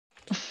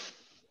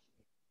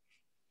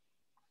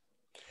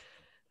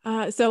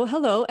So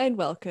hello and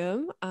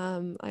welcome.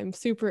 I'm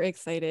super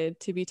excited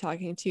to be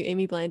talking to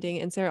Amy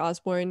Blanding and Sarah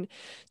Osborne,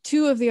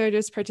 two of the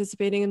artists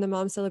participating in the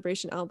Mom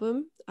Celebration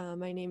album.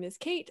 My name is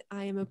Kate.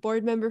 I am a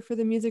board member for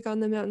the Music on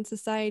the Mountain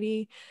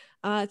Society.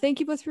 Thank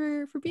you both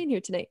for being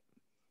here tonight.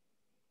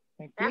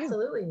 Thank you.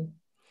 Absolutely.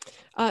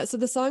 So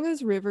the song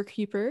is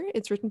Riverkeeper.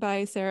 It's written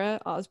by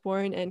Sarah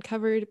Osborne and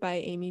covered by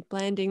Amy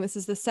Blanding. This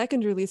is the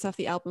second release off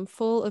the album,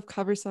 full of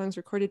cover songs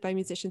recorded by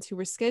musicians who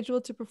were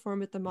scheduled to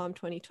perform at the Mom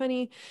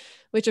 2020,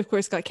 which of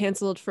course got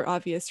canceled for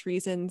obvious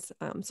reasons.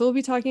 So we'll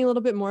be talking a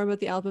little bit more about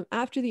the album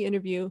after the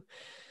interview.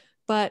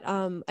 But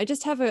I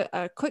just have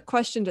a quick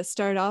question to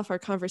start off our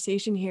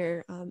conversation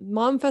here.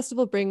 Mom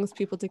Festival brings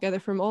people together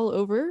from all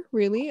over,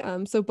 really.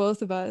 So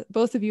both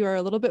of you are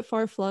a little bit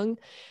far flung.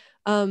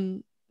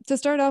 To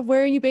start off,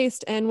 where are you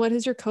based and what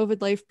has your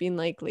COVID life been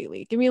like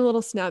lately? Give me a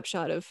little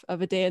snapshot of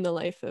a day in the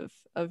life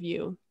of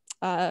you.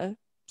 Sarah,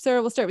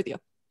 we'll start with you.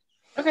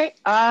 Okay.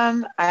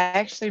 I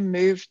actually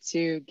moved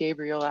to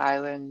Gabriel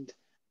Island,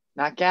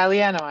 not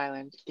Galliano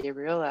Island,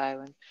 Gabriel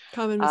Island.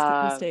 Common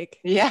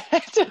mistake. Yeah.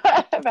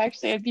 I've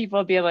actually had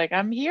people be like,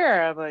 I'm here.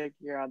 I'm like,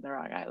 you're on the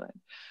wrong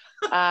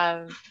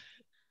island.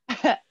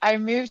 I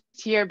moved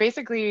here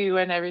basically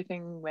when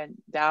everything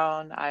went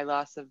down. I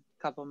lost a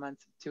couple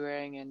months of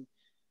touring and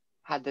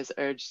had this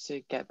urge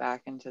to get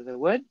back into the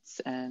woods,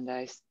 and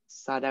I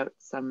sought out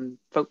some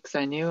folks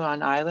I knew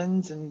on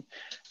islands and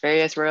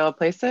various rural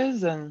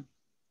places and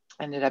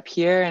ended up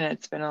here. And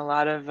it's been a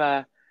lot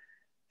of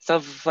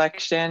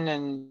self-reflection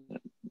and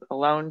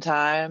alone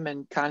time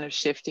and kind of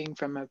shifting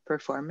from a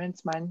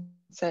performance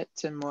mindset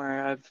to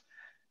more of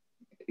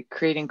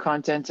creating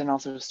content, and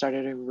also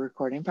started a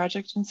recording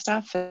project and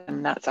stuff.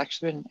 And that's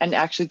actually been, and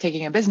actually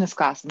taking a business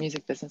class, a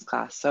music business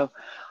class. So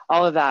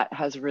all of that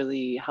has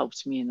really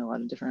helped me in a lot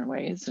of different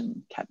ways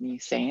and kept me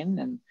sane,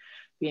 and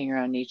being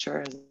around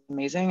nature is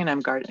amazing. And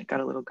I'm got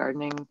a little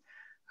gardening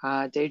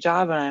day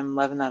job, and I'm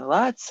loving that a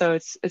lot. So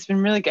it's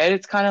been really good.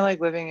 It's kind of like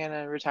living in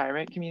a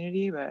retirement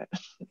community, but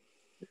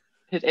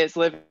it is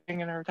living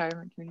in a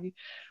retirement community,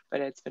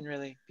 but it's been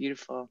really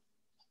beautiful.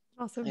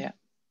 Awesome. Yeah.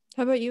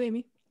 How about you,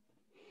 Amy?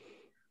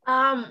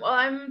 Well,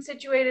 I'm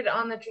situated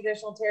on the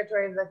traditional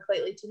territory of the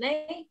Quilt,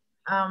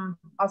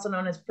 also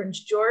known as Prince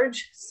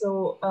George.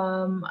 So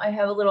I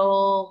have a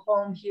little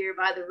home here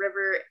by the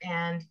river,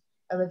 and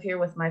I live here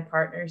with my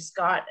partner,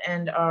 Scott,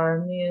 and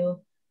our new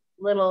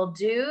little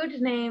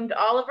dude named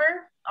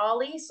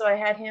Ollie. So I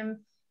had him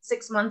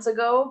 6 months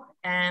ago.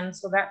 And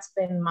so that's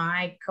been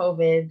my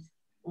COVID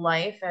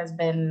life, has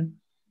been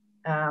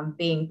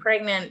being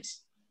pregnant,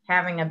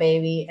 having a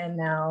baby, and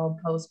now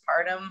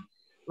postpartum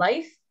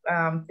life.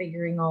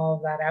 Figuring all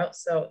of that out.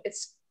 So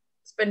it's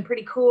been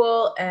pretty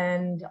cool,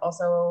 and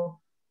also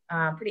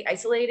pretty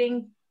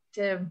isolating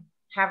to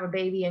have a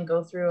baby and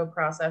go through a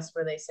process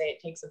where they say it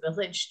takes a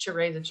village to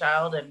raise a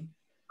child, and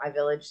my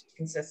village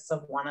consists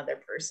of one other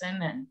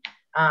person. And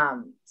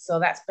so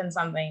that's been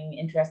something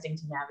interesting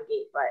to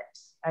navigate,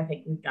 but I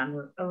think we've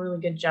done a really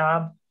good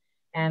job.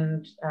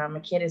 And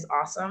my kid is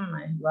awesome.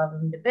 I love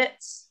him to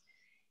bits.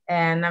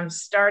 And I'm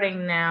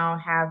starting now,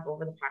 have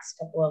over the past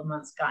couple of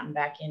months gotten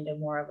back into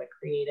more of a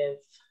creative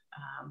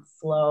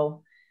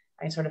flow.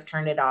 I sort of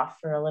turned it off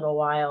for a little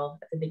while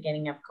at the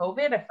beginning of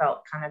COVID. I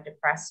felt kind of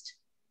depressed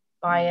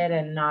by it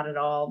and not at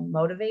all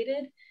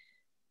motivated.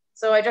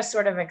 So I just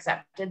sort of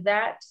accepted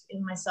that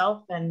in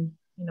myself. And,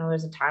 you know,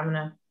 there's a time and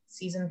a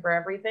season for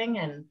everything.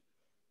 And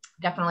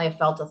definitely I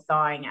felt a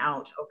thawing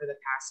out over the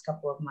past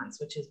couple of months,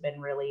 which has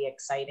been really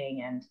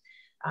exciting, and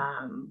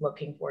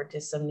looking forward to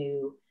some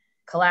new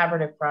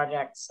collaborative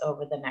projects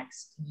over the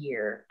next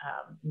year,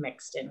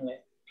 mixed in with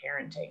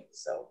parenting.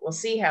 So we'll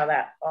see how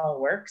that all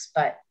works,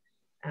 but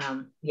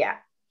yeah,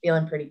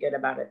 feeling pretty good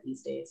about it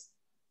these days.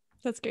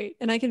 That's great.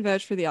 And I can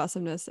vouch for the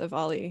awesomeness of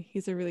Ollie.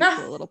 He's a really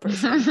cool little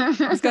person.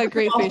 He's got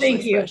great facial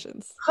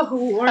expressions.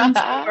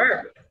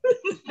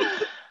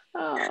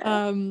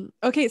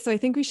 Okay, so I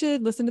think we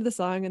should listen to the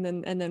song and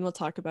then we'll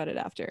talk about it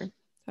after.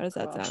 How does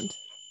that sound?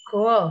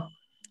 Cool.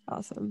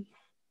 Awesome.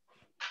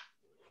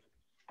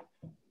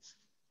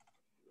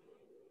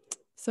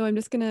 So I'm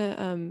just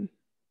gonna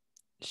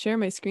share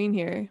my screen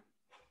here,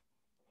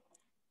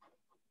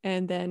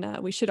 and then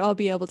we should all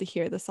be able to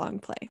hear the song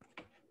play.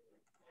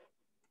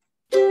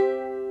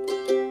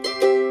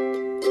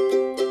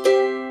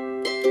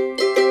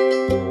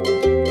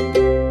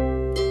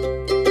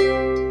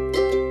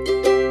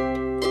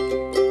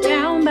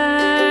 Down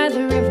by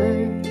the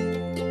river,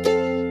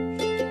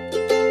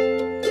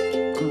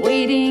 I'm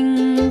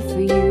waiting for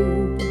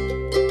you.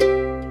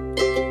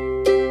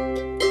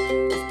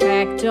 I've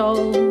packed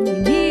all you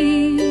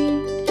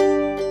need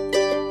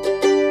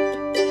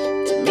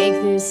to make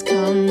this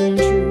come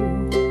true.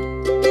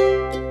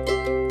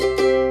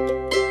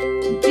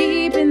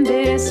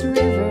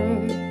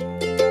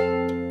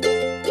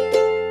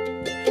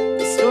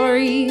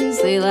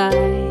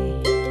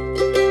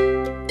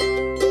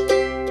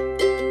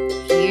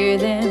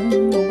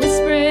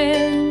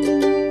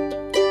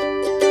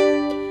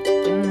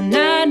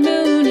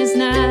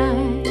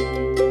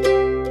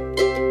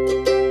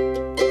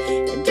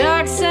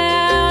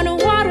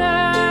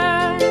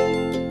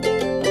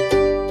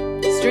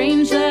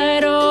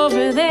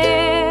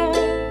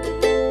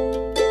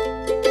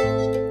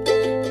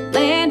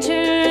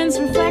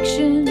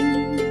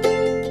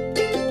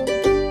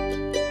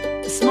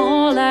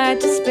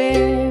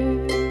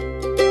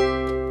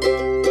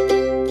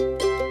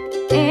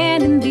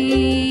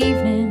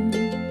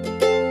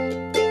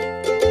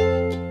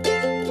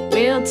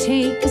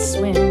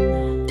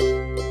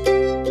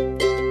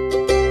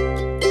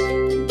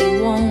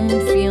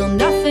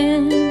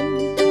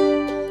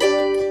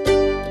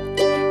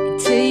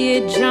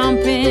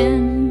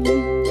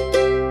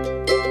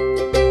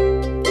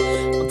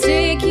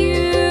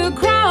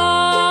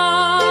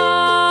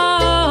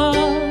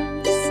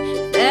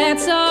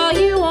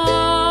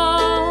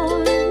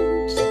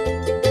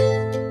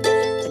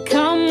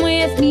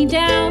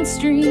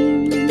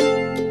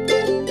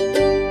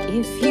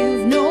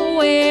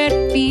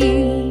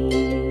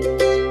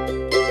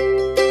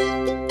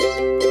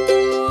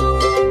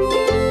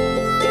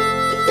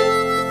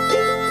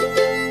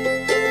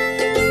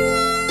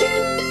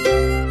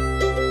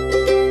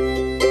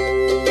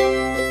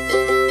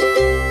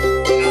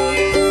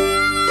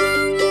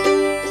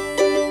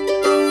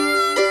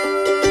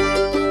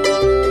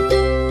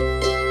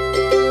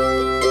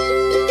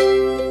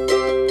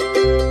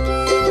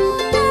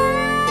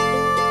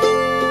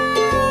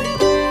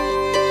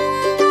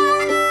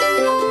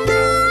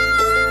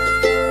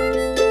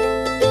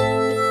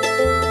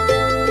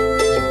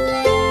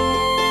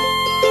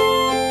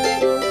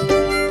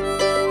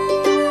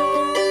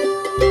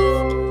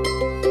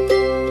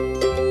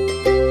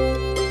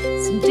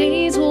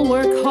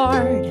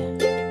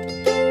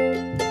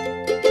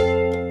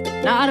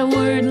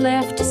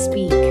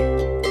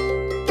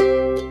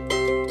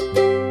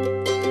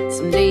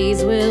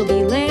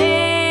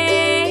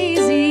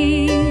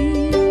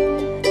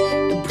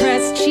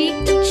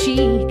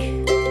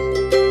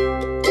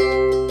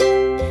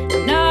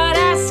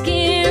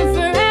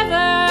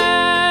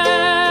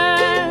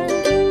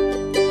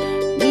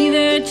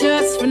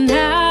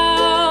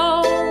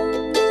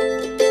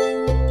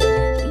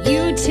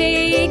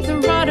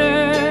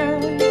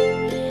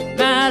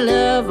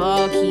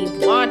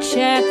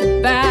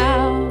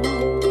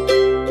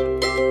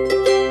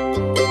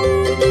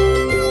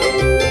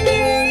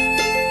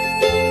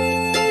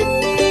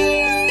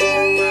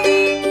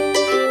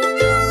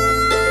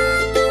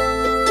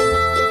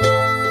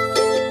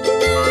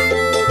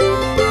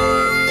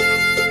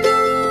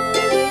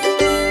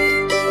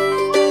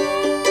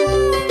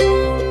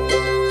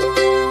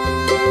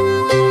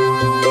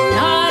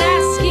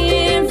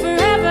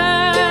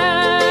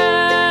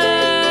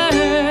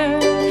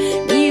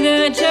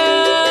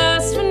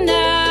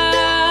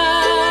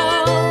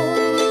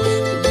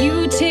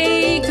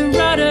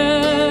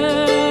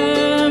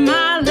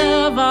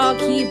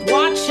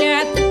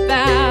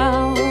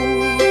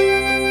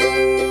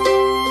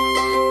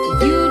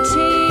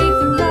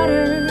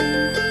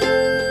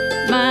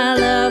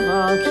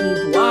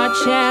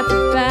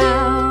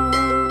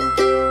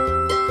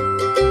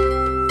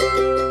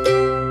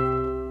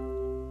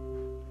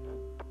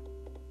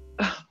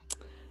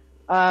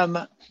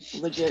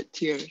 Legit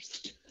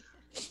tears.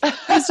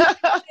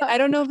 I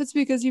don't know if it's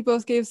because you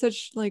both gave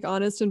such like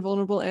honest and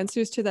vulnerable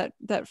answers to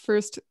that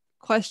first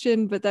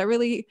question, but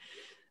it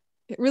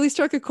really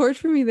struck a chord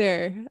for me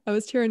there. I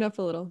was tearing up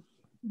a little.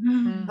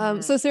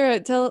 So Sarah,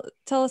 tell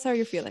us how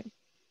you're feeling.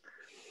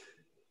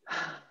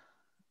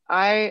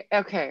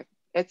 Okay.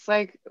 It's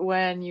like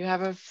when you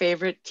have a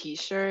favorite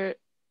t-shirt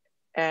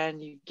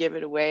and you give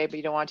it away, but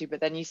you don't want to, but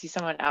then you see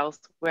someone else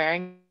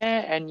wearing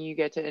it and you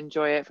get to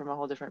enjoy it from a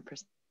whole different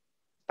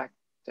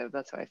perspective.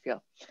 That's how I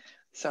feel.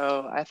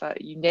 So I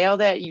thought you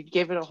nailed it. You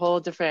gave it a whole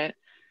different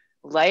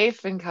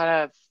life and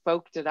kind of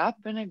folked it up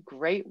in a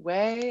great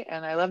way.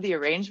 And I love the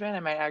arrangement.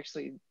 I might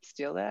actually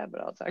steal that,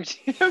 but I'll talk to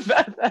you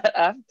about that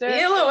after.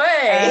 Steal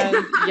away.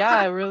 And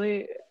yeah,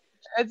 really,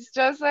 it's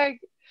just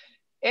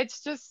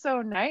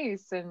so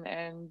nice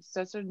and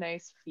such a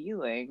nice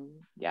feeling.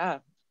 Yeah.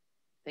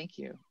 Thank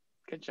you.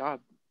 Good job.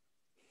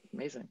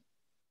 Amazing.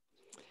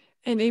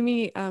 And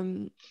Amy,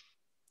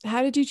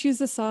 how did you choose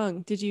the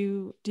song? Did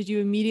you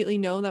immediately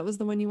know that was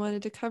the one you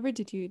wanted to cover?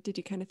 Did you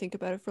kind of think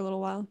about it for a little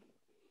while?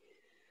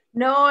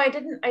 No, I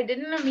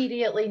didn't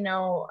immediately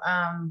know.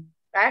 I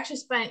actually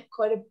spent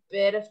quite a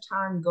bit of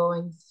time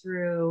going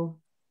through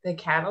the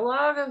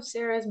catalog of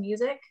Sarah's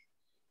music.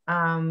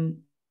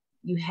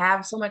 You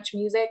have so much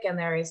music and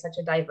there is such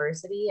a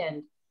diversity.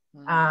 And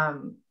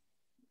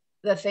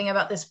the thing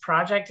about this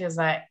project is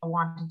that I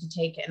wanted to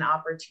take an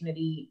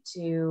opportunity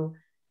to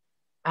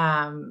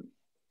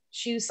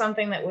choose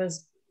something that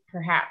was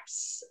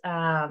perhaps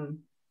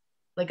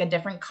like a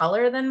different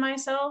color than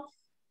myself.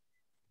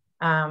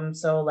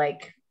 So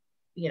like,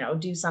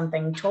 do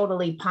something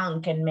totally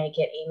punk and make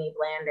it Amy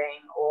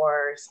Blanding,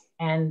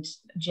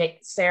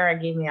 Sarah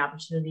gave me the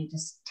opportunity to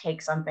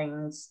take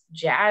something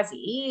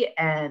jazzy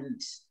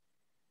and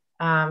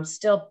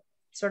still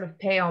sort of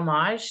pay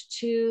homage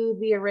to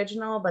the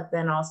original, but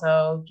then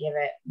also give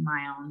it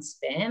my own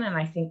spin. And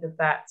I think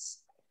that's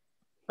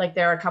like,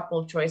 there are a couple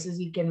of choices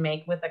you can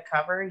make with a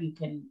cover. You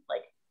can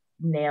like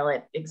nail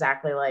it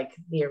exactly like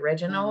the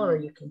original, or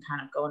you can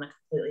kind of go in a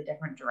completely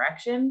different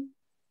direction.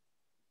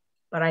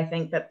 But I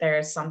think that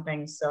there's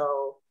something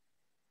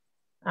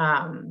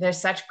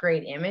there's such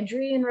great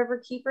imagery in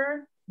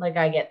Riverkeeper. Like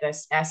I get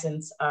this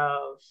essence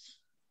of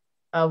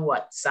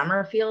what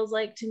summer feels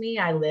like to me.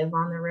 I live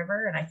on the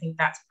river, and I think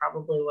that's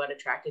probably what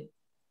attracted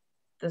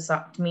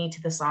me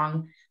to the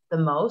song the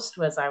most.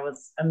 Was I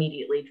was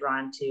immediately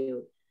drawn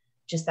to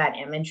just that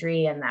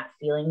imagery and that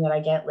feeling that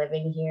I get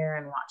living here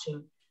and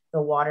watching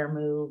the water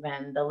move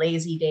and the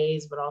lazy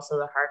days, but also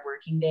the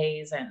hardworking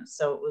days. And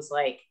so it was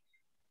like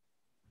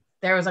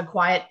there was a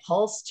quiet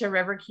pulse to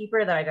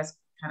Riverkeeper that I just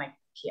kind of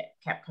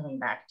kept coming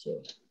back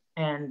to.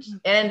 And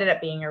it ended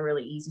up being a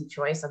really easy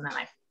choice. And then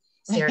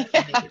Sarah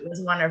it was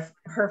one of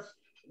her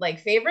like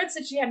favorites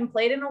that she hadn't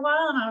played in a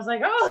while. And I was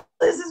like, oh,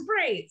 this is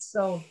great.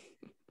 So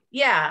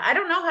yeah, I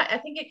don't know I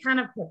think it kind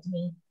of hooked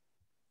me.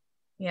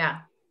 Yeah.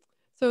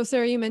 So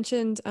Sarah, you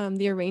mentioned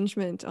the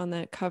arrangement on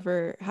that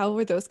cover. How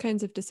were those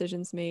kinds of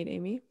decisions made,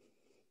 Amy?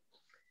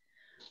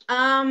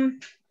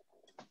 That's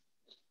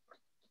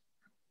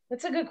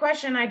a good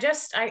question. I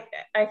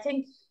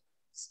think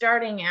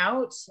starting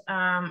out,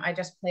 I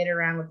just played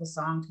around with the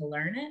song to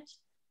learn it.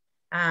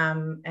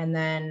 And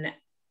then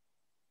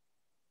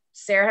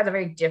Sarah has a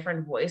very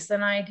different voice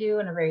than I do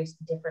and a very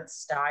different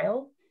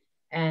style.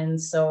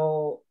 And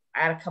so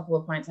at a couple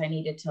of points I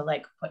needed to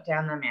like put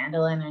down the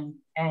mandolin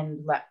and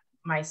let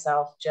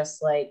myself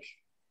just like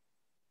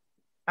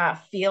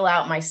feel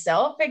out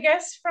myself, I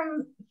guess,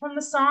 from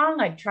the song.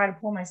 Like try to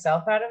pull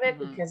myself out of it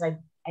because I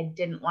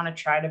didn't want to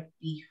try to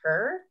be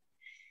her,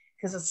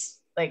 because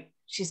it's like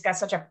she's got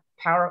such a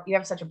you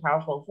have such a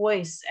powerful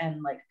voice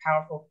and like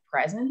powerful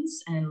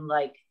presence, and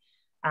like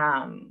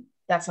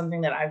that's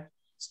something that I've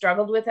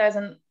struggled with as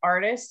an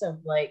artist, of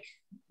like,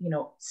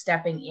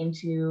 stepping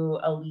into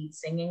a lead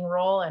singing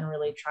role and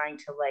really trying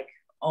to like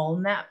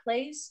own that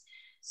place.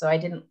 So I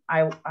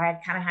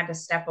kind of had to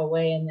step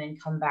away and then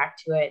come back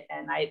to it.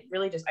 And I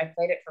played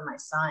it for my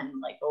son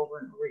like over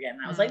and over again.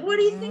 I was like, what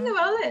do you think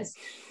about this?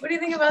 What do you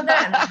think about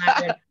that? And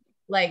I would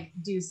like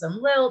do some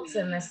lilts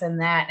and this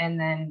and that. And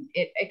then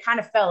it kind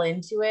of fell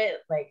into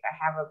it. Like I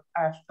have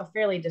a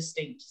fairly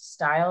distinct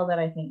style that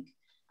I think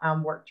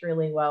worked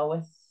really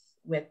well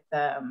with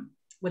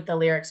the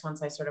lyrics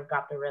once I sort of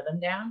got the rhythm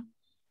down.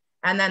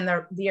 And then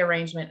the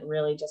arrangement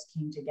really just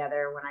came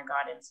together when I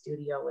got in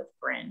studio with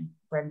Bryn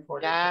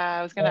Porter. Yeah,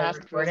 I was going to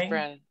ask for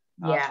Bryn.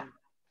 Awesome. Yeah.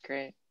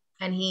 Great.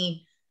 And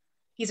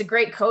he's a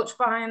great coach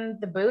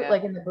behind the booth,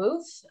 like in the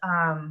booth.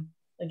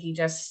 Like he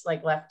just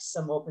like left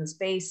some open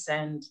space,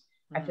 and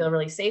I feel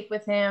really safe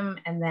with him.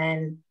 And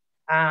then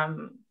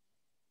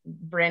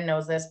Bryn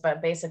knows this,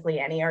 but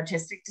basically any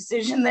artistic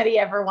decision that he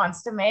ever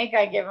wants to make,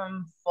 I give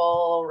him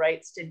full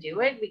rights to do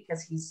it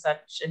because he's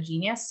such a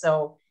genius.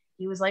 So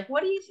he was like,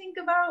 what do you think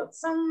about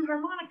some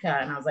harmonica?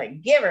 And I was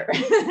like, give her.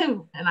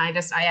 And I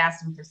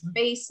asked him for some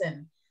bass,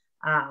 and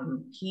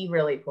he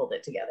really pulled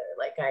it together.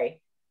 Like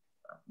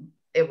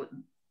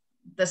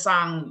the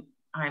song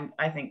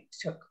I think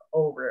took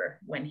over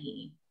when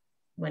he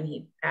when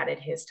he added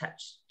his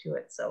touch to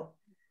it. So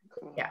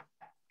yeah,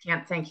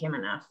 can't thank him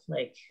enough.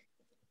 Like,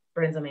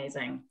 Bryn's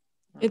amazing.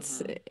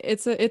 It's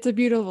a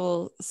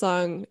beautiful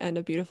song and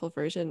a beautiful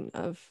version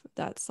of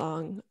that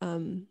song.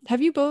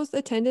 Have you both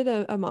attended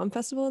a mom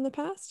festival in the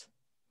past?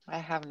 I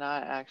have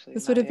not actually.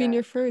 This would have been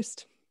your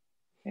first.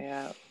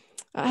 Yeah.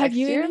 Have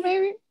you, year, Amy?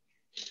 maybe?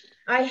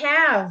 I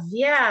have,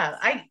 yeah.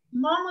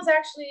 Mom was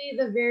actually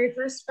the very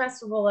first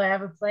festival I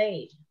ever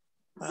played.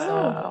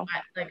 Wow.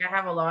 So I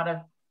have a lot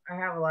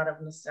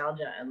of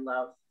nostalgia and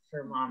love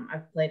for Mom.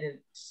 I've played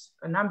it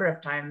a number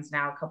of times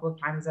now, a couple of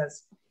times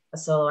as a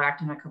solo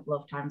act and a couple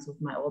of times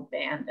with my old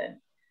band.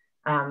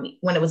 And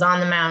when it was on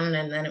the mountain,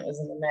 and then it was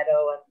in the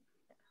meadow and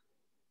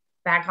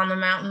back on the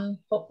mountain,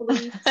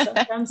 hopefully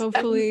sometimes.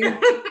 Hopefully.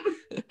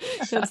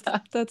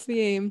 that's the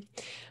aim.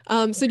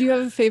 So do you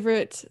have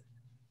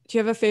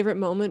a favorite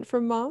moment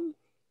from Mom?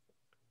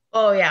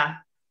 Oh yeah.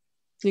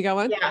 You got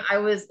one? Yeah,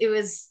 it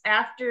was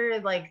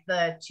after like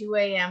the 2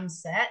 a.m.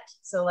 set.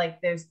 So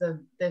like there's the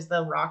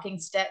rocking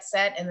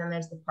set, and then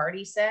there's the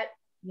party set,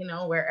 you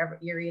know, wherever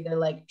you're either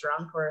like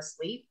drunk or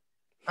asleep,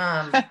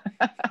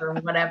 or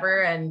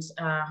whatever. And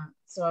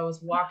so I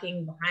was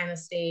walking behind the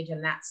stage,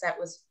 and that set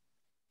was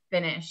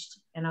finished,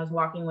 and I was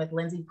walking with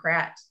Lindsay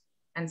Pratt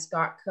and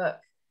Scott Cook,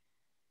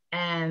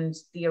 and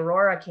the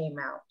aurora came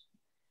out.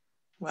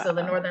 Wow. So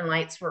the northern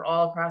lights were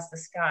all across the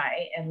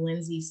sky, and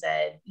Lindsay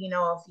said, you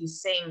know, if you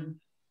sing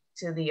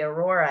to the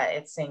aurora,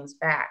 it sings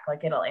back,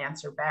 like it'll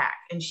answer back.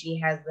 And she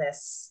has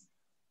this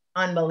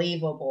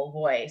unbelievable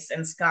voice,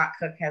 and Scott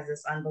Cook has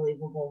this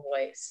unbelievable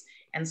voice.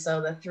 And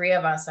so the three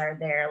of us are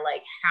there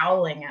like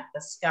howling at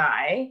the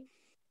sky,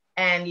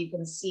 and you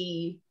can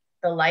see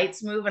the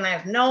lights move, and I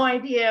have no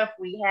idea if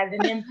we had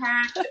an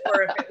impact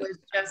or if it was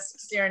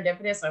just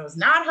serendipitous. I was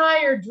not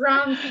high or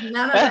drunk,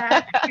 none of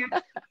that. I can't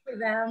speak for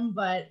them,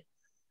 but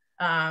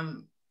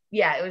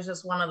yeah, it was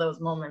just one of those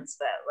moments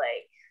that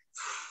like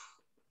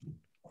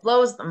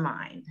blows the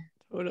mind.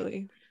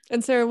 Totally.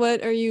 And Sarah,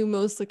 what are you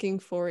most looking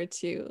forward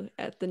to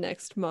at the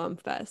next Mom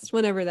Fest,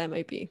 whenever that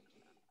might be?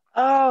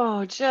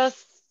 Oh,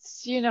 just,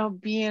 you know,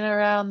 being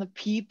around the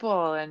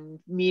people and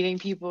meeting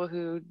people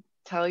who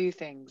tell you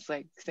things,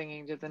 like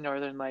singing to the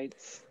northern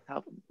lights,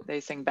 how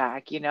they sing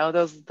back, you know,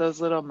 those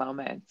little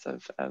moments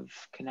of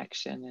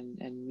connection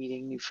and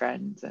meeting new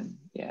friends. And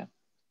yeah.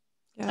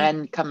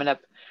 And coming up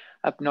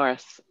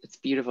north, it's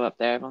beautiful up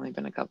there. I've only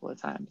been a couple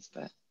of times,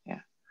 but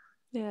yeah,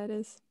 it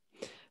is.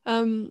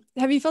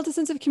 Have you felt a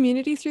sense of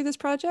community through this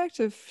project,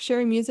 of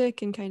sharing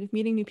music and kind of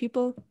meeting new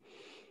people?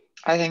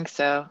 I think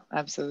so,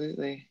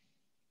 absolutely.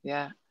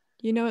 Yeah,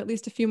 you know, at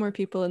least a few more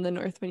people in the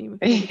north when you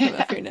come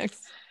up here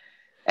next.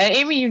 And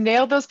Amy, you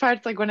nailed those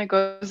parts. Like when it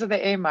goes to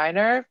the A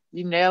minor,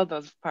 you nailed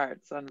those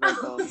parts on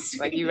vocals.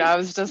 Like I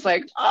was just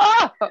like,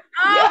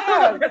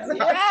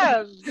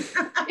 yes,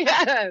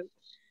 yes.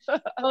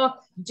 Well,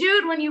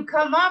 dude, when you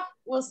come up,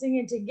 we'll sing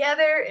it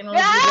together, and it'll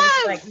be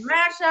this like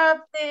mashup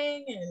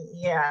thing, and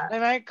yeah. I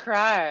might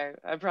cry.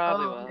 I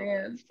probably will.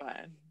 Man. It's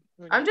fine.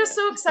 I'm just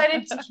so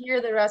excited to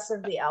hear the rest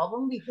of the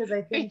album, because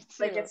I think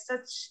like it's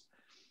such.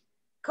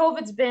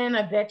 COVID's been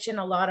a bitch in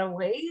a lot of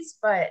ways,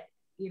 but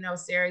you know,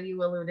 Sarah,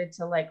 you alluded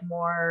to like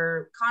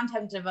more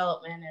content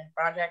development and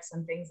projects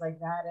and things like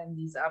that, and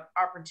these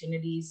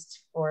opportunities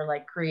for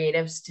like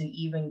creatives to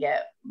even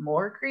get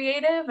more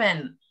creative.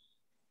 And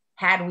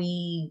had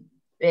we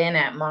been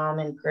at Mom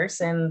in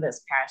person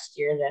this past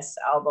year, this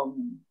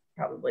album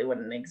probably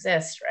wouldn't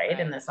exist, right?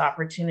 And this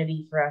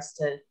opportunity for us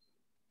to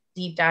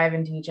deep dive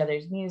into each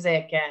other's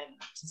music and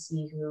to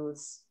see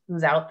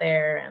who's out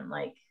there, and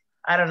like,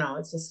 I don't know,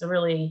 it's just a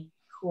really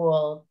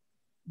cool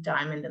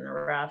diamond in the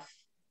rough.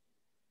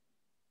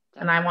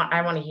 And I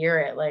want to hear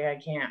it. Like I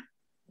can't,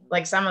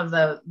 like some of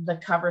the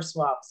cover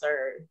swaps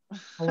are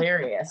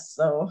hilarious.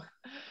 So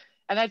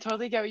and I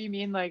totally get what you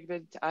mean. Like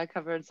I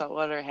covered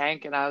Saltwater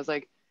Hank, and I was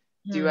like,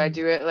 do I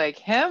do it like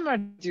him, or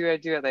do I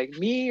do it like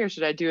me, or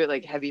should I do it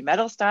like heavy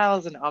metal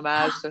styles and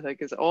homage to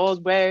like his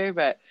old way?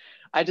 But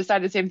I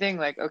decided the same thing,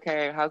 like,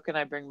 okay, how can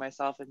I bring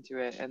myself into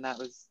it? And that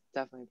was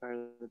definitely part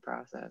of the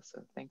process.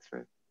 So thanks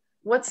for.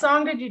 What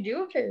song did you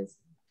do of his?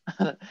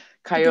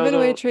 Giving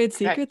away trade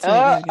secrets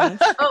right now, guys.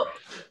 Oh.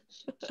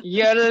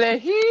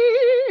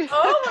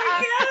 Oh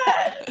my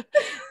god.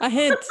 a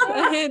hint.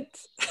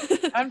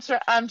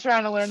 I'm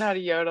trying to learn how to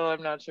yodel.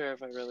 I'm not sure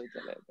if I really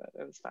did it, but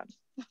it was fun.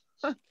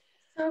 So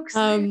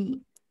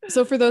exciting.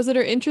 So for those that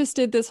are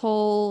interested, this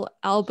whole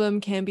album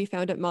can be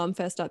found at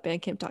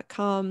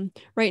momfest.bandcamp.com.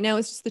 Right now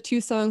it's just the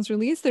 2 songs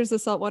released. There's a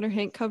Saltwater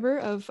Hank cover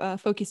of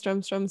Folky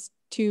Strum's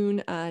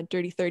tune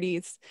Dirty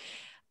 30s.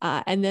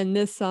 And then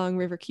this song,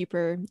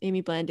 Riverkeeper,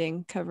 Amy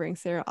Blanding covering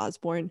Sarah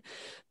Osborne.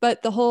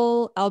 But the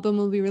whole album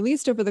will be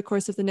released over the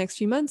course of the next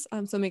few months.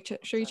 So make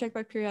sure you check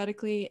back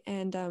periodically.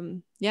 And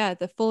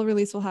the full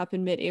release will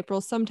happen mid-April,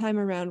 sometime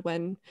around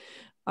when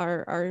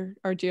our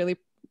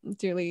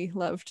dearly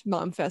loved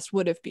Mom Fest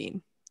would have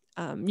been.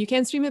 You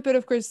can stream it, but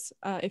of course,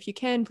 if you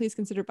can, please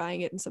consider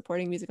buying it and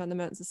supporting Music on the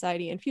Mountain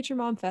Society and future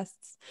Mom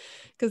Fests,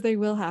 because they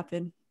will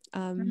happen.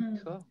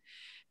 Cool.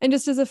 And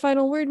just as a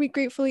final word, we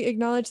gratefully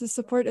acknowledge the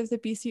support of the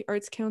BC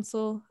Arts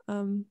Council.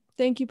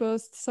 Thank you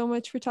both so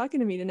much for talking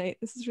to me tonight.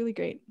 This is really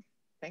great.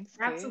 Thanks,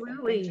 Kate.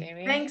 Absolutely. Thanks,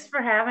 Amy. Thanks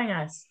for having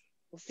us.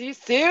 We'll see you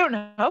soon,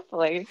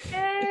 hopefully.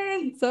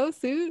 Yay! So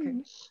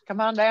soon.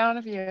 Come on down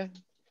if you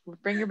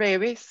bring your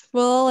babies.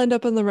 We'll all end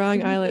up on the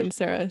wrong island,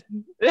 Sarah.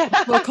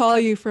 We'll call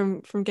you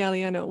from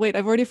Galliano. Wait,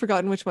 I've already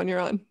forgotten which one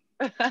you're on.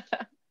 I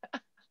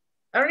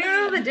don't even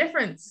know the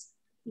difference.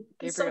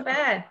 It's so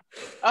bad.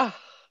 Oh,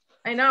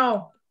 I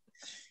know.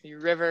 you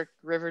river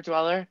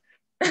dweller.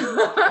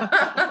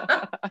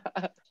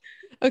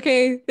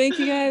 Okay, thank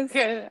you guys.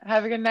 Okay,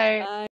 have a good night. Bye.